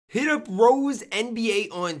Hit up Rose NBA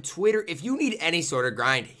on Twitter. If you need any sort of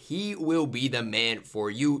grind, he will be the man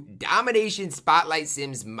for you. Domination, Spotlight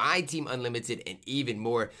Sims, MyTEAM Unlimited, and even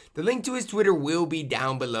more. The link to his Twitter will be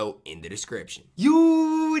down below in the description. Yo,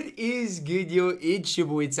 what is good, yo? It's your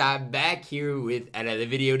boy Ty back here with another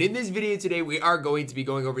video. And in this video today, we are going to be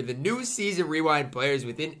going over the new season rewind players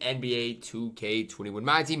within NBA 2K21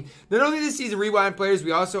 MyTEAM. Not only the season rewind players,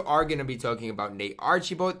 we also are going to be talking about Nate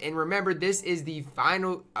Archibald. And remember, this is the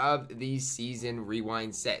final of the season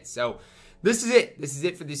rewind set. So this is it. This is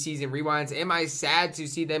it for the season rewinds. Am I sad to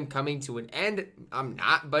see them coming to an end? I'm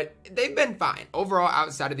not, but they've been fine. Overall,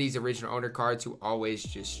 outside of these original owner cards who always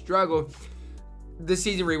just struggle, the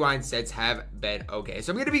season rewind sets have been okay.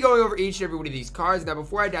 So I'm going to be going over each and every one of these cards. Now,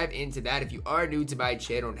 before I dive into that, if you are new to my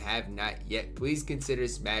channel and have not yet, please consider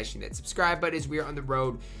smashing that subscribe button as we are on the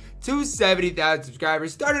road to 70,000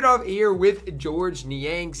 subscribers. Started off here with Georges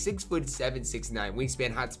Niang, 6'7", 6'9",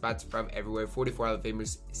 wingspan, hotspots from everywhere, 44 Hall of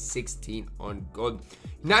Famers, 16 on gold,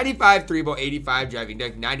 95 3 ball, 85 driving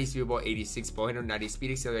dunk, 90 speed ball, 86 ball handle, 90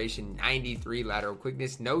 speed acceleration, 93 lateral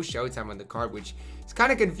quickness, no showtime on the card, which is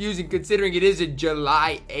kind of confusing considering it is a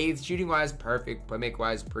July 8th. Shooting wise, perfect. Playmaker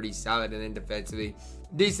wise, pretty solid, and then defensively,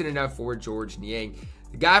 decent enough for Georges Niang.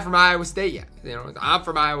 The guy from Iowa State, yeah. You know, I'm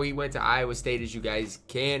from Iowa. He went to Iowa State, as you guys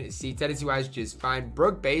can see. Tendency-wise, just fine.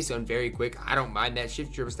 Broke base on very quick. I don't mind that.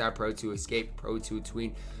 Shift dribble style, Pro 2, escape, Pro 2,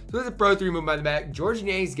 tween. So there's a Pro 3 move by the back. Georges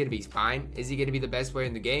Niang is going to be fine. Is he going to be the best player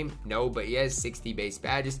in the game? No, but he has 60 base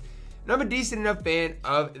badges. And I'm a decent enough fan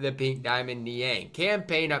of the Pink Diamond Niang. Cam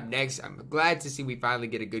Payne up next. I'm glad to see we finally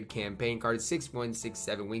get a good Cam Payne card. 6'1",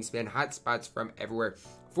 6'7", wingspan, hot spots from everywhere.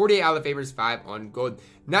 48 Hall of Famers, 5 on gold,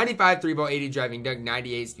 95 3 ball, 80 driving dunk,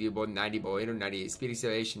 98 speed ball, 90 ball handle, 98 speed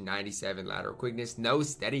acceleration, 97 lateral quickness, no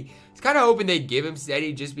steady. I was kind of hoping they'd give him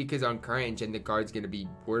steady just because on current gen the card's going to be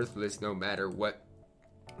worthless no matter what.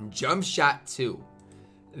 Jump Shot 2.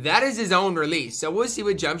 That is his own release, so we'll see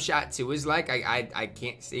what Jump Shot 2 is like. I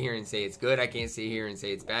can't sit here and say it's good. I can't sit here and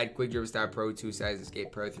say it's bad. Quick dribble style, Pro 2, size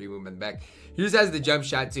escape, Pro 3, movement back. He just has the Jump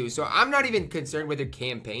Shot 2, so I'm not even concerned whether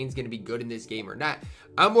Cam Payne's going to be good in this game or not.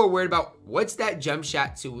 I'm more worried about what's that Jump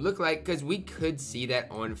Shot 2 look like, because we could see that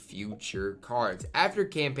on future cards. After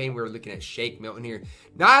Cam Payne, we were looking at Shake Milton here.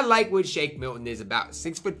 Now, I like what Shake Milton is about.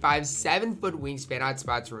 6'5", 7-foot wingspan, hot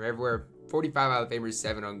spots from everywhere. 45 Hall of Famers,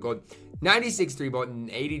 7 on gold, 96 3 ball,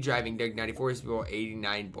 80 driving dunk, 94 speed ball,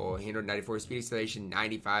 89 ball handle, 94 speed acceleration,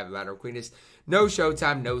 95 lateral quickness, no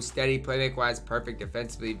showtime, no steady. Playmaker wise, perfect.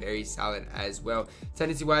 Defensively, very solid as well.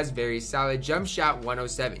 Tendency wise, very solid. Jump shot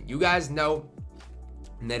 107. You guys know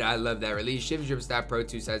that I love that release. Shift dribble style, Pro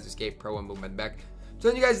 2, size escape, Pro 1 movement back. I'm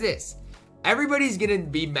telling you guys this. Everybody's gonna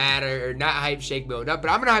be mad or not hype Shake Milton up, but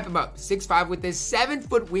I'm gonna hype him up. 6'5" with this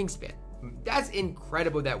 7-foot wingspan. That's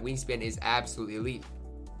incredible. That wingspan is absolutely elite.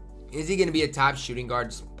 Is he going to be a top shooting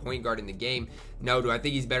guard, point guard in the game? No. Do I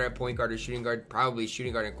think he's better at point guard or shooting guard? Probably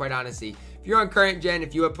shooting guard. And quite honestly, if you're on current gen,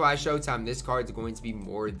 if you apply Showtime, this card is going to be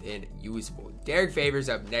more than usable. Derrick Favors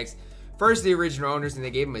up next. First, the original owners, and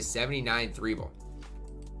they gave him a 79 3 ball.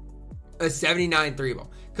 A 79 3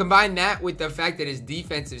 ball. Combine that with the fact that his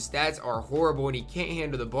defensive stats are horrible and he can't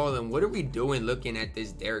handle the ball, then what are we doing looking at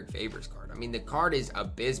this Derrick Favors card? I mean, the card is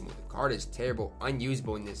abysmal. The card is terrible,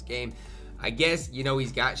 unusable in this game. I guess, you know,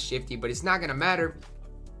 he's got shifty, but it's not going to matter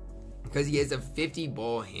because he has a 50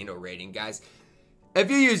 ball handle rating, guys. If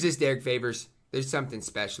you use this Derrick Favors, there's something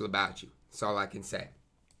special about you. That's all I can say.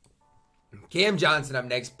 Cam Johnson up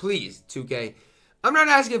next, please, 2K. I'm not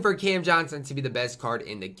asking for Cam Johnson to be the best card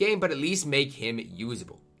in the game, but at least make him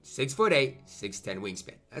usable. 6'8", 6'10"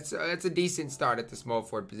 wingspan. That's a decent start at the small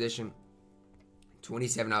forward position.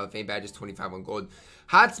 27 Hall of Fame badges, 25 on gold.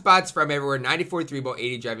 Hot spots from everywhere. 94 3 ball,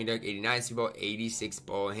 80 driving dunk, 89 speed ball, 86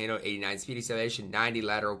 ball handle, 89 speed acceleration, 90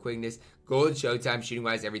 lateral quickness. Gold showtime, shooting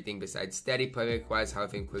wise, everything besides steady. Playmaker wise, Hall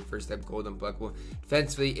of Fame quick first step, gold unblockable.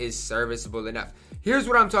 Defensively is serviceable enough. Here's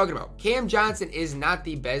what I'm talking about. Cam Johnson is not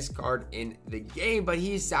the best card in the game, but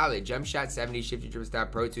he's solid. Jump shot 70, shifty dribble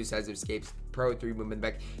stop, Pro 2, size of escapes, Pro 3 movement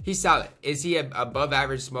back. He's solid. Is he above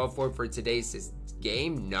average small forward for today's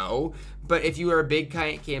game? No. But if you are a big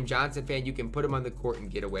Cam Johnson fan, you can put him on the court and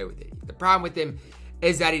get away with it. The problem with him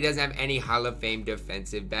is that he doesn't have any Hall of Fame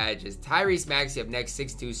defensive badges. Tyrese Maxey up next,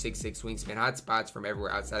 6'2", 6'6", wingspan, hot spots from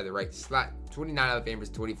everywhere outside of the right slot. 29 Hall of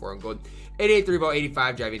Famers, 24 on gold, 88 3 ball,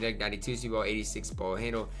 85 driving dunk, 92 speed ball, 86 ball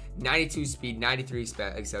handle, 92 speed, 93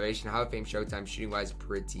 acceleration. Hall of Fame showtime, shooting wise,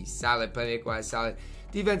 pretty solid. Playmaker wise, solid.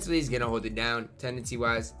 Defensively, he's going to hold it down. Tendency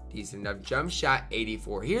wise, decent enough. Jump shot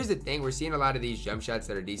 84. Here's the thing, we're seeing a lot of these jump shots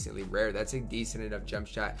that are decently rare. That's a decent enough jump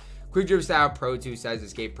shot. Quick dribble style, Pro 2, size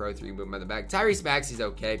escape, Pro 3, movement on the back. Tyrese Maxey's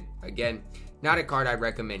okay. Again, Not a card I'd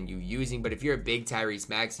recommend you using, but if you're a big Tyrese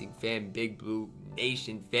Maxey fan, big Blue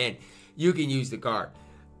Nation fan, you can use the card.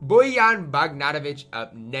 Bojan Bogdanovic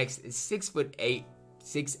up next, 6'8",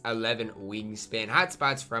 6'11" wingspan, hot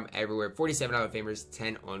spots from everywhere, 47 Hall of Famers,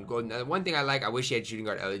 10 on gold. Now, one thing I like, I wish he had shooting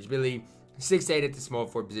guard eligibility. 6'8" at the small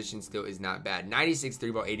forward position still is not bad. 96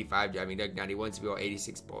 3 ball, 85 driving dunk, 91 speed ball,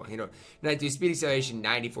 86 ball handle, 92 speed acceleration,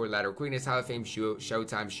 94 lateral quickness, Hall of Fame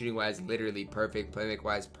showtime, shooting wise literally perfect, playmaking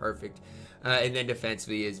wise perfect, and then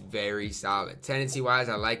defensively is very solid. Tendency wise,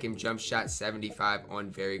 I like him. Jump shot 75 on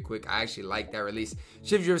very quick. I actually like that release.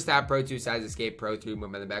 Shift dribble stop, Pro 2 size escape, Pro 3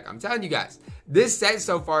 movement in the back. I'm telling you guys, this set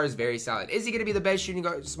so far is very solid. Is he going to be the best shooting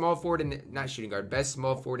guard, small forward in the, not shooting guard, best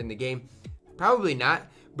small forward in the game? Probably not.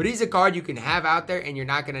 But he's a card you can have out there, and you're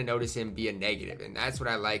not going to notice him be a negative. And that's what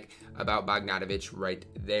I like about Bogdanovic right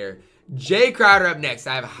there. Jae Crowder up next.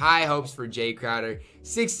 I have high hopes for Jae Crowder.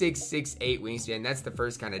 6'6", 6'8" wingspan. That's the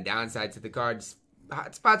first kind of downside to the card.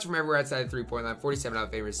 Hot spots from everywhere outside the three-point line. 47 out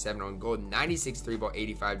of favors, 7 on gold. 96 3-ball,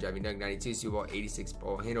 85 driving dunk. 92 2-ball, 86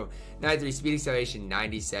 ball handle. 93 speed acceleration,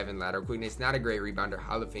 97 lateral quickness. Not a great rebounder.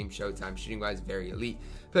 Hall of Fame showtime. Shooting-wise, very elite.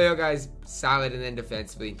 Player guys, solid, and then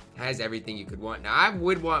defensively has everything you could want. Now, I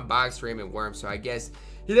would want box frame and worm, so I guess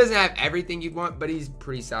he doesn't have everything you'd want, but he's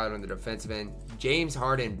pretty solid on the defensive end. James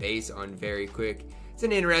Harden base on very quick. It's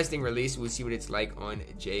an interesting release. We'll see what it's like on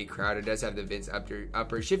Jae Crowder. Does have the Vince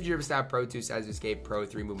upper shift dribble stop, Pro 2 size escape, Pro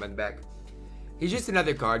 3 movement on the back. He's just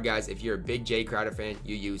another card, guys. If you're a big Jae Crowder fan,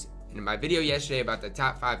 you use it. In my video yesterday about the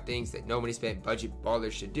top 5 things that no money spent budget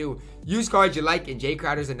ballers should do, use cards you like, and Jae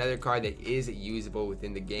Crowder's another card that is usable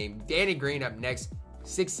within the game. Danny Green up next,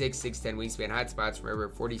 6'6", 6'10" wingspan, hot spots from everywhere,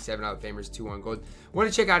 47 Hall of Famers, 2 on gold. Want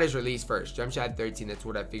to check out his release first. Jump shot 13, that's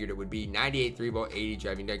what I figured it would be. 98 3-ball, 80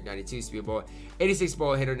 driving dunk, 92 speed ball, 86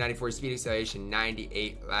 ball hitter, 94 speed acceleration,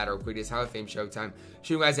 98 lateral quickness, Hall of Fame showtime.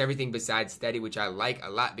 Shooting wise, everything besides steady, which I like a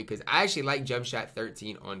lot because I actually like jump shot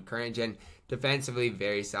 13 on current gen. Defensively,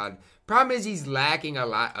 very solid. Problem is he's lacking a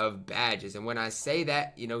lot of badges. And when I say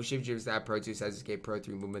that, you know, shift dribble stop, Pro 2 size escape, Pro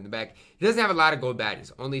 3 movement in the back. He doesn't have a lot of gold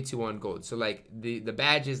badges. Only 2 on gold. So like the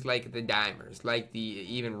badges like the dimers, like the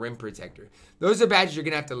even rim protector. Those are badges you're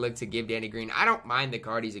going to have to look to give Danny Green. I don't mind the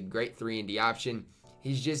card. He's a great 3-and-D option.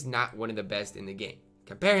 He's just not one of the best in the game.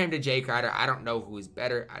 Compare him to Jae Crowder. I don't know who is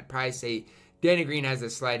better. I'd probably say Danny Green has a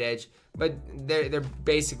slight edge, but they're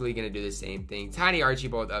basically going to do the same thing. Nate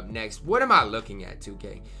Archibald up next. What am I looking at,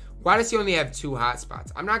 2K? Why does he only have 2 hot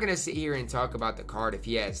spots? I'm not going to sit here and talk about the card if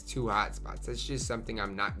he has 2 hot spots. That's just something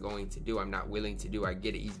I'm not going to do. I'm not willing to do. I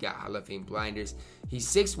get it. He's got Hall of Fame blinders. He's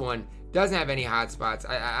 6'1", doesn't have any hot spots.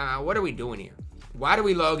 What are we doing here? Why do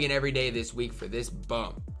we log in every day this week for this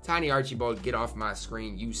bum? Nate Archibald, get off my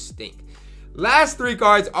screen. You stink. Last 3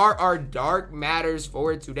 cards are our dark matters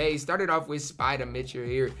for today. Started off with Spider Mitchell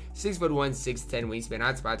here. 6'1", 6'10" wingspan,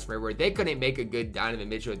 hot spots from everywhere. They couldn't make a good Donovan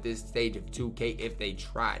Mitchell at this stage of 2K if they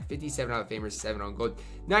tried. 57 Hall of Famers, 7 on gold.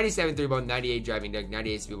 97 3-ball, 98 driving dunk,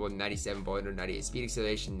 98 speed ball, 97 ball under, 98 speed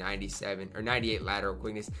acceleration, 98 lateral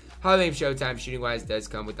quickness. Hall of Fame showtime, shooting wise does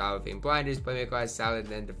come with Hall of Fame blinders. Playmaker wise solid,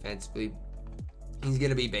 and then defensively he's going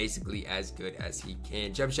to be basically as good as he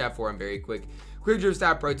can. Jump shot 4 on very quick. Quick dribble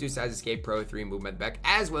stop, Pro 2 size escape, Pro 3 movement back,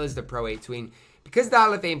 as well as the Pro 8 tween. Because the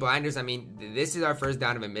Hall of Fame blinders, I mean, this is our first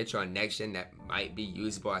Donovan Mitchell on next gen that might be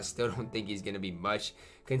usable. I still don't think he's going to be much,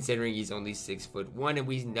 considering he's only 6'1", and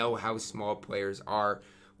we know how small players are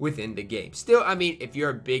within the game. Still, I mean, if you're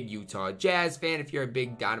a big Utah Jazz fan, if you're a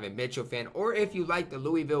big Donovan Mitchell fan, or if you like the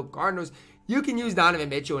Louisville Cardinals, you can use Donovan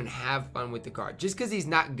Mitchell and have fun with the card. Just because he's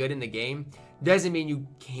not good in the game doesn't mean you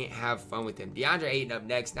can't have fun with him. DeAndre Ayton up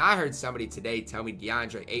next. Now, I heard somebody today tell me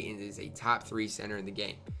DeAndre Ayton is a top 3 center in the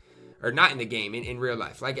game. Or not in the game, in real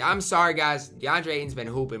life. Like, I'm sorry, guys. DeAndre Ayton's been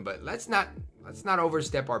hooping, but let's not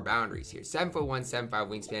overstep our boundaries here. 7'1", 7'5"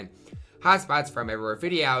 wingspan. Hot spots from everywhere.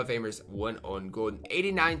 50 Hall of Famers, 1 on gold.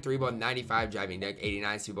 89 3-ball, 95 driving dunk,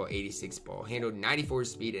 89 2-ball, 86 ball handled, 94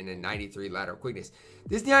 speed, and a 93 lateral quickness.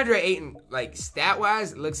 This DeAndre Ayton, like,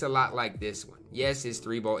 stat-wise, looks a lot like this one. Yes, his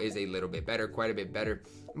 3-ball is a little bit better, quite a bit better,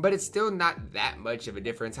 but it's still not that much of a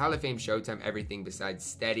difference. Hall of Fame showtime, everything besides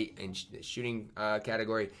steady and shooting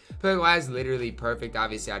category. Play-wise, literally perfect.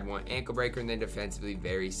 Obviously, I'd want ankle breaker, and then defensively,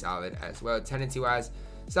 very solid as well. Tendency-wise,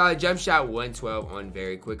 solid. Jump shot 112 on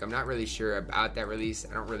very quick. I'm not really sure about that release.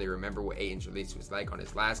 I don't really remember what Ayton's release was like on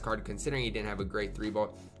his last card, considering he didn't have a great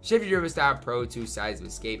 3-ball. Shift dribble style, Pro 2 size of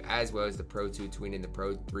escape, as well as the Pro 2 tween and the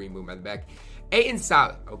Pro 3 movement on the back. Ayton's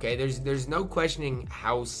solid, okay? There's no questioning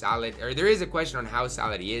how solid, or there is a question on how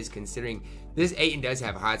solid he is, considering this Ayton does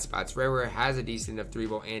have hot spots. Rare has a decent enough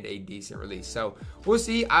 3-ball and a decent release. So we'll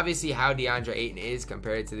see, obviously, how DeAndre Ayton is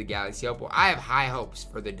compared to the Galaxy Opal. I have high hopes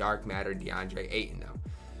for the Dark Matter DeAndre Ayton, though.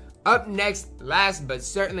 Up next, last but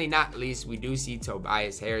certainly not least, we do see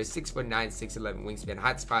Tobias Harris, 6'9", 6'11" wingspan,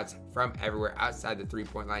 hot spots from everywhere outside the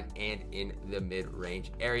three-point line and in the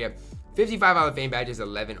mid-range area. 55 Hall of Fame badges,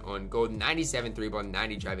 11 on gold, 97 3-ball,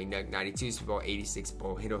 90 driving dunk, 92 speed ball, 86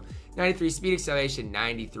 ball handle, 93 speed acceleration,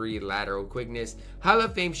 93 lateral quickness. Hall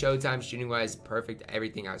of Fame showtime, shooting-wise, perfect.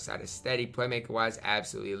 Everything outside of steady. Playmaker-wise,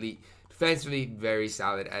 absolutely elite. Defensively, very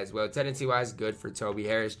solid as well. Tendency-wise, good for Toby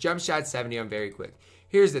Harris. Jump shot, 70 on very quick.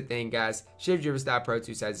 Here's the thing, guys. Shift, dribble, stop, pro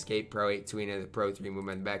 2 sides escape, pro 8, tweener, the pro 3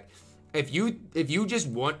 movement in the back. If you just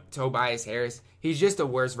want Tobias Harris, he's just a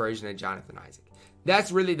worse version of Jonathan Isaac.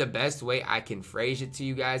 That's really the best way I can phrase it to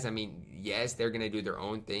you guys. I mean, yes, they're going to do their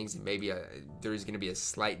own things, and maybe there's going to be a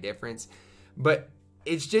slight difference, but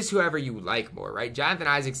it's just whoever you like more, right? Jonathan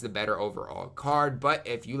Isaac's the better overall card, but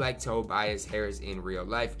if you like Tobias Harris in real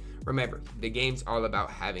life, remember, the game's all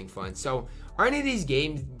about having fun. So are any of these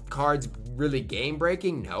game cards really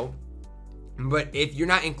game-breaking? No. But if you're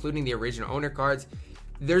not including the original owner cards,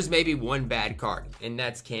 there's maybe one bad card, and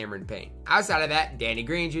that's Cameron Payne. Outside of that, Danny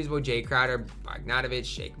Green's usable, Jae Crowder, Bogdanovic,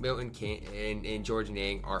 Shake Milton, and Georges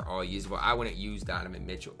Niang are all usable. I wouldn't use Donovan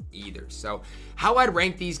Mitchell either. So how I'd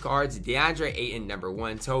rank these cards: DeAndre Ayton, number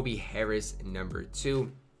 1, Toby Harris, number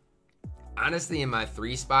 2. Honestly, in my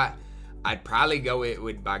 3 spot, I'd probably go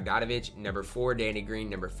with Bogdanovic, number 4, Danny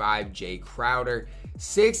Green, number 5, Jae Crowder.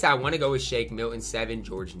 6, I want to go with Shake Milton. 7,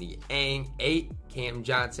 Georges Niang. 8, Cam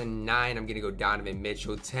Johnson. 9, I'm going to go Donovan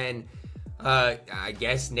Mitchell. 10, I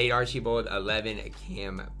guess Nate Archibald. 11,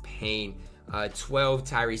 Cam Payne. 12,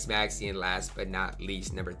 Tyrese Maxey. And last but not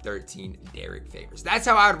least, number 13, Derrick Favors. That's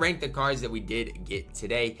how I would rank the cards that we did get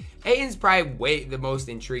today. Ayton's probably the most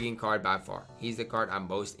intriguing card by far. He's the card I'm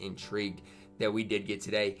most intrigued that we did get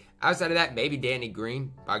today. Outside of that, maybe Danny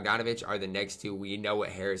Green, Bogdanovic are the next 2. We know what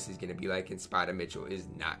Harris is going to be like, and Spider Mitchell is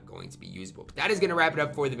not going to be usable. But that is going to wrap it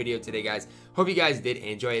up for the video today, guys. Hope you guys did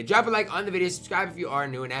enjoy it. Drop a like on the video, subscribe if you are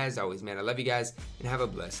new, and as always, man, I love you guys, and have a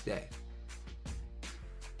blessed day.